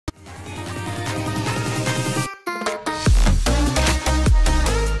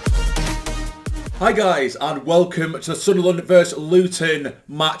Hi guys, and welcome to the Sunderland vs Luton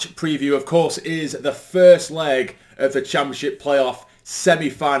match preview. Of course, it is the first leg of the Championship playoff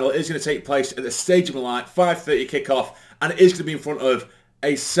semi-final. It is going to take place at the Stadium Light, 5:30 kickoff, and it is going to be in front of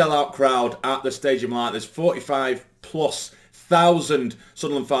a sellout crowd at the Stadium Light. There's 45,000+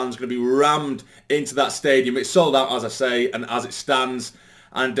 Sunderland fans going to be rammed into that stadium. It's sold out, as I say, and as it stands,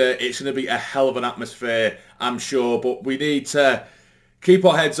 and it's going to be a hell of an atmosphere, I'm sure. But we need to keep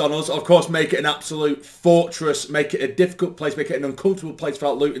our heads on us. Of course, make it an absolute fortress, make it a difficult place, make it an uncomfortable place for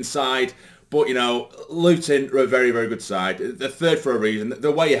that Luton side. But, you know, Luton are a very, very good side. They're third for a reason.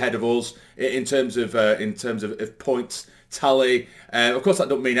 They're way ahead of us in terms of points tally. Of course, that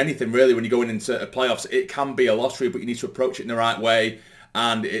don't mean anything, really, when you're going into playoffs. It can be a lottery, but you need to approach it in the right way.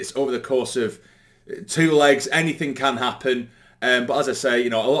 And it's over the course of 2 legs. Anything can happen. But as I say, you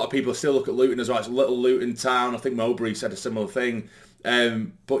know, a lot of people still look at Luton as well. It's a little Luton town. I think Mowbray said a similar thing.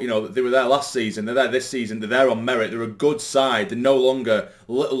 But, you know, they were there last season, they're there this season, they're there on merit, they're a good side, they're no longer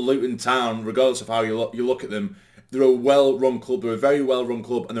little Luton town, regardless of how you look at them. They're a well-run club, they're a very well-run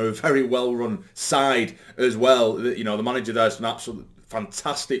club, and they're a very well-run side as well. You know, the manager there has done absolute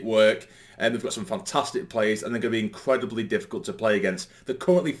fantastic work, and they've got some fantastic players, and they're going to be incredibly difficult to play against. They're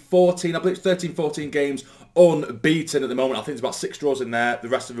currently 14, I believe it's 13, 14 games unbeaten at the moment. I think there's about 6 draws in there. The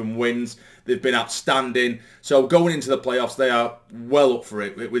rest of them wins. They've been outstanding. So going into the playoffs, they are well up for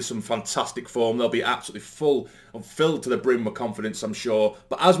it with some fantastic form. They'll be absolutely filled to the brim with confidence, I'm sure.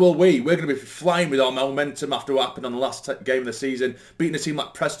 But as will we. We're going to be flying with our momentum after what happened on the last game of the season. Beating a team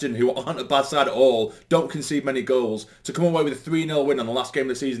like Preston, who aren't a bad side at all, don't concede many goals. To come away with a 3-0 win on the last game of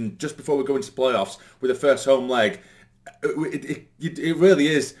the season just before we go into playoffs with the first home leg, it really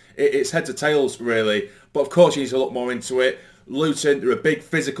is. It's heads or tails, really. But of course, you need to look more into it. Luton, they're a big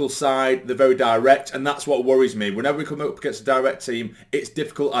physical side. They're very direct, and that's what worries me. Whenever we come up against a direct team, it's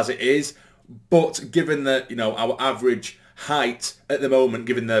difficult as it is. But given that, you know, our average height at the moment,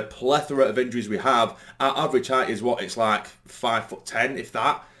 given the plethora of injuries we have, our average height is what? It's like 5'10", if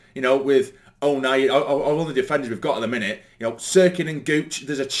that. You know, with Onai, all the defenders we've got at the minute, you know, Sirkin and Gooch,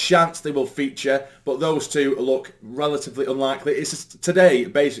 there's a chance they will feature, but those two look relatively unlikely. It's just today,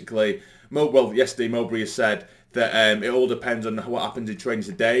 basically. Well, yesterday Mowbray has said that it all depends on what happens in training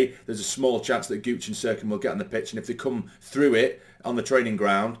today. There's a small chance that Gooch and Sirkin will get on the pitch, and if they come through it on the training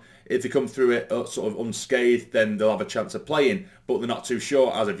ground, if they come through it sort of unscathed, then they'll have a chance of playing. But they're not too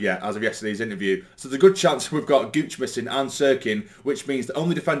sure as of yet, as of yesterday's interview. So there's a good chance we've got Gooch missing and Sirkin, which means the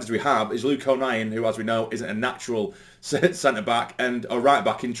only defenders we have is Luke O'Nien, who, as we know, isn't a natural centre-back, and a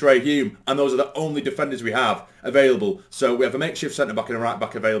right-back in Trey Hume. And those are the only defenders we have available. So we have a makeshift centre-back and a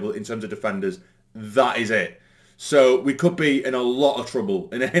right-back available in terms of defenders. That is it. So we could be in a lot of trouble,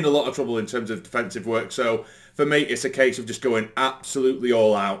 in a lot of trouble in terms of defensive work. So for me, it's a case of just going absolutely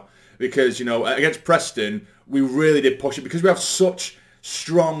all out. Because, you know, against Preston, we really did push it because we have such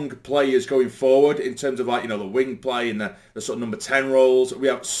strong players going forward in terms of, like, you know, the wing play and the sort of number 10 roles. We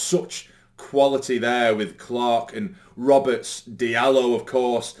have such quality there with Clark and Roberts, Diallo, of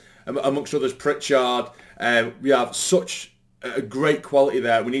course, amongst others, Pritchard. We have such a great quality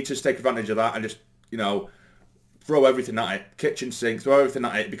there. We need to just take advantage of that and just, you know, throw everything at it, kitchen sink, throw everything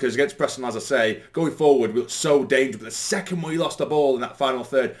at it, because against Preston, as I say, going forward, we look so dangerous. But the second we lost the ball in that final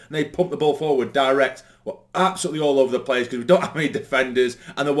third, and they pumped the ball forward direct, we're absolutely all over the place because we don't have any defenders,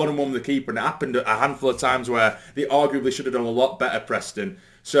 and they're 1-on-1 with the keeper, and it happened a handful of times where they arguably should have done a lot better, Preston.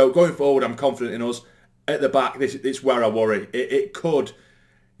 So going forward, I'm confident in us. At the back, it's where I worry. It could,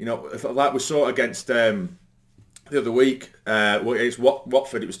 you know, like we saw against the other week, it's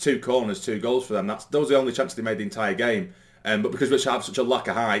Watford, it was 2 corners, 2 goals for them. Those are the only chances they made the entire game. But because we have such a lack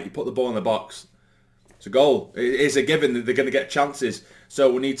of height, you put the ball in the box, it's a goal. It's a given that they're going to get chances.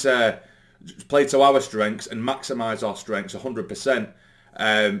 So we need to play to our strengths and maximise our strengths 100%.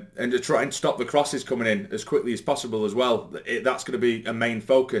 And to try and stop the crosses coming in as quickly as possible as well. That's going to be a main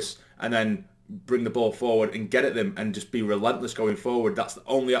focus. And then bring the ball forward and get at them and just be relentless going forward. That's the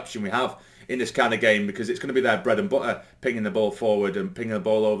only option we have in this kind of game, because it's going to be their bread and butter, pinging the ball forward and pinging the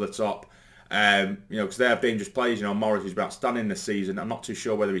ball over the top. You know, because they have dangerous players. You know, Morris, who's been outstanding this season. I'm not too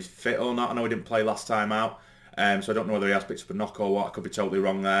sure whether he's fit or not. I know he didn't play last time out, so I don't know whether he has picked up a knock or what. I could be totally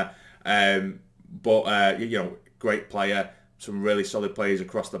wrong there. But you know, great player. Some really solid players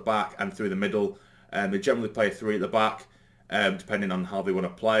across the back and through the middle. They generally play 3 at the back, depending on how they want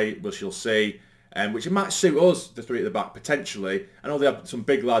to play, which you'll see. Which it might suit us, the 3 at the back, potentially. I know they have some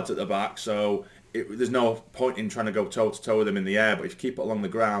big lads at the back, so there's no point in trying to go toe-to-toe with them in the air. But if you keep it along the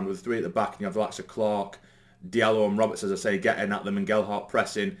ground with 3 at the back and you have the likes of Clark, Diallo and Roberts, as I say, getting at them, and Gelhardt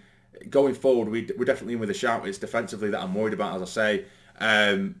pressing, going forward, we're definitely in with a shout. It's defensively that I'm worried about, as I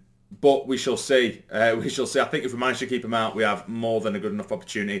say. But we shall see. We shall see. I think if we manage to keep him out, we have more than a good enough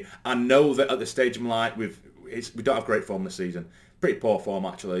opportunity. I know that at this stage of my life, we don't have great form this season. Pretty poor form,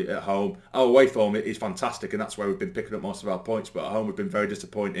 actually, at home. Our away form is fantastic, and that's where we've been picking up most of our points. But at home, we've been very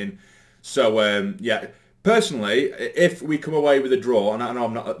disappointing. So, yeah, personally, if we come away with a draw, and I know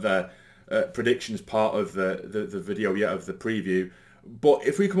I'm not at the predictions part of the video yet of the preview, but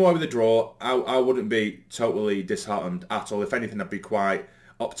if we come away with a draw, I wouldn't be totally disheartened at all. If anything, I'd be quite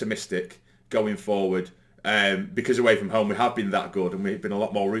optimistic going forward, because away from home we have been that good, and we've been a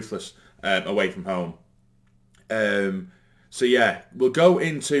lot more ruthless away from home. So yeah, we'll go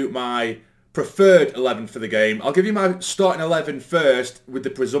into my preferred 11 for the game. I'll give you my starting 11 first, with the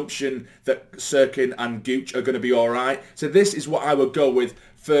presumption that Sirkin and Gooch are going to be alright. So this is what I would go with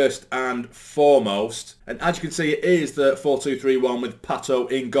first and foremost. And as you can see, it is the 4-2-3-1 with Pato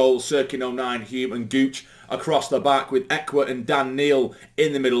in goal, Sirkin 09, Hume and Gooch across the back, with Ekwa and Dan Neil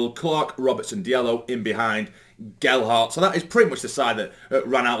in the middle, Clark, Robertson, Diallo in behind, Gelhardt. So that is pretty much the side that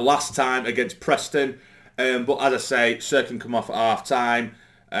ran out last time against Preston. But as I say, Sirkin come off at half-time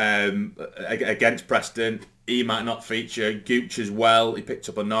against Preston. He might not feature. Gooch as well. He picked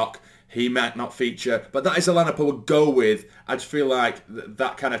up a knock. He might not feature. But that is the lineup I would go with. I just feel like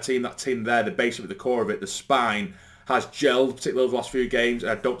that kind of team, that team there, the base of it, the core of it, the spine, has gelled, particularly the last few games.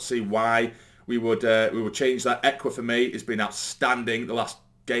 I don't see why we would change that. Ekwa, for me, has been outstanding the last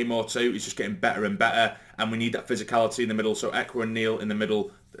game or two. He's just getting better and better. And we need that physicality in the middle. So Ekwa and Neil in the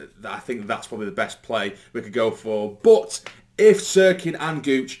middle, I think that's probably the best play we could go for. But if Sirkin and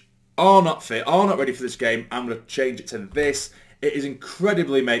Gooch are not fit, are not ready for this game, I'm going to change it to this. It is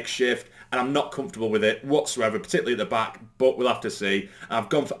incredibly makeshift, and I'm not comfortable with it whatsoever, particularly at the back, but we'll have to see. I've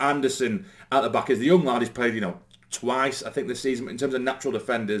gone for Anderson at the back. As the young lad, he's played, twice, I think, this season. But in terms of natural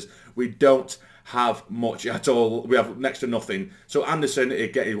defenders, we don't have much at all. We have next to nothing. So Anderson,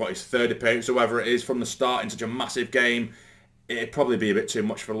 he'd get his third appearance, or whatever it is, from the start in such a massive game. It'd probably be a bit too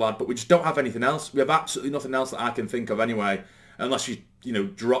much for a lad, but we just don't have anything else. We have absolutely nothing else that I can think of anyway, unless you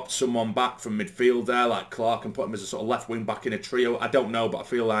dropped someone back from midfield there, like Clark, and put him as a sort of left wing back in a trio. I don't know, but I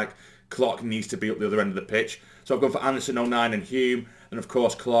feel like Clark needs to be up the other end of the pitch. So I've gone for Anderson, 09 and Hume, and of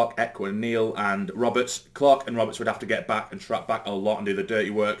course Clark, Ekwa, Neil and Roberts. Clark and Roberts would have to get back and trap back a lot and do the dirty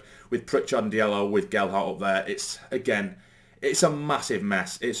work, with Pritchard and Diallo, with Gelhardt up there. It's a massive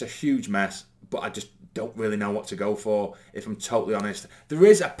mess. It's a huge mess, but I just don't really know what to go for, if I'm totally honest. There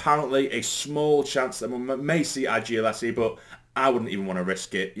is apparently a small chance that we may see Agiolesi, but I wouldn't even want to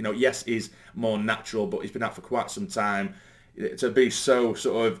risk it. Yes, he's more natural, but he's been out for quite some time. To be so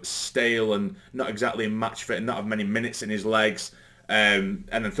sort of stale and not exactly match fit and not have many minutes in his legs, and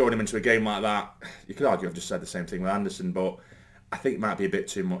then throwing him into a game like that, you could argue I've just said the same thing with Anderson, but I think it might be a bit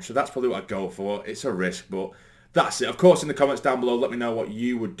too much. So that's probably what I'd go for. It's a risk, but that's it. Of course, in the comments down below, let me know what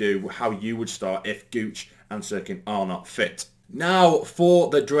you would do, how you would start if Gooch and Sirkin are not fit. Now, for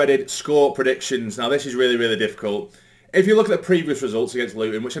the dreaded score predictions. Now, this is really, really difficult. If you look at the previous results against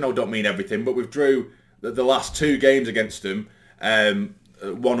Luton, which I know don't mean everything, but we've drew the last 2 games against them,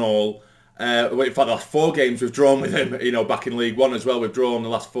 1-1. In fact, the last 4 games we've drawn with them, back in League One as well. We've drawn the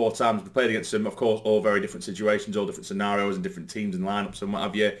last 4 times we've played against them. Of course, all very different situations, all different scenarios and different teams and lineups and what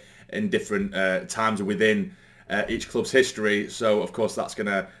have you, in different times within each club's history. So, of course, that's going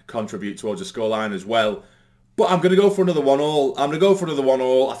to contribute towards the scoreline as well. But I'm going to go for another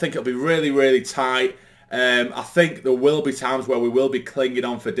 1-1. I think it'll be really, really tight. I think there will be times where we will be clinging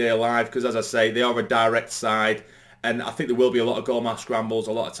on for dear life, because, as I say, they are a direct side. And I think there will be a lot of goal mouth scrambles,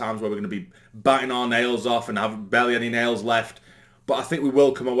 a lot of times where we're going to be biting our nails off and have barely any nails left. But I think we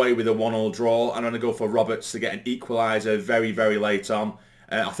will come away with a 1-1 draw. I'm going to go for Roberts to get an equaliser very, very late on.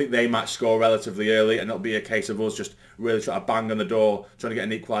 I think they might score relatively early, and it'll be a case of us just really trying to bang on the door, trying to get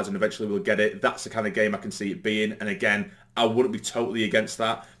an equaliser, and eventually we'll get it. That's the kind of game I can see it being. And again, I wouldn't be totally against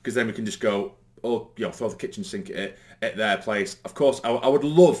that, because then we can just go, throw the kitchen sink at their place. Of course, I would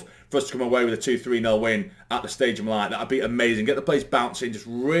love for us to come away with a 2-3-0 win at the Stadium Light. That'd be amazing. Get the place bouncing, just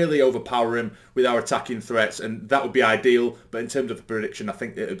really overpower him with our attacking threats, and that would be ideal. But in terms of the prediction, I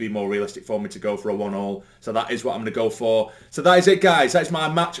think it would be more realistic for me to go for a 1-1. So that is what I'm going to go for. So that is it, guys. That's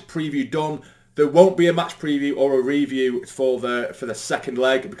my match preview done. There won't be a match preview or a review for the second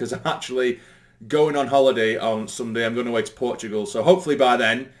leg, because I'm actually going on holiday on Sunday. I'm going away to Portugal. So hopefully by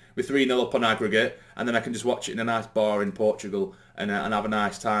then, we're 3-0 up on aggregate, and then I can just watch it in a nice bar in Portugal and have a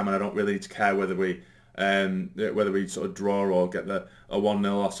nice time, and I don't really need to care whether we sort of draw or get a 1-0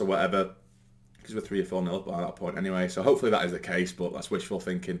 loss or whatever, because we're 3 or 4-0 up by that point anyway. So hopefully that is the case, but that's wishful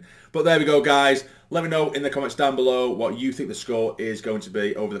thinking. But there we go, guys. Let me know in the comments down below what you think the score is going to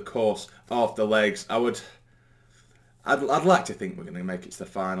be over the course of the legs. I'd like to think we're going to make it to the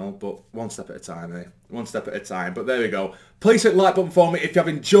final, but one step at a time, eh? One step at a time. But there we go. Please hit the like button for me if you have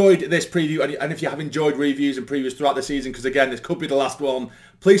enjoyed this preview and if you have enjoyed reviews and previews throughout the season, because again, this could be the last one.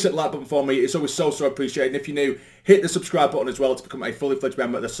 Please hit the like button for me. It's always so appreciated. And if you're new, hit the subscribe button as well to become a fully fledged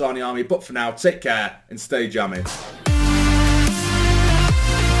member of the Sarny Army. But for now, take care and stay jamming.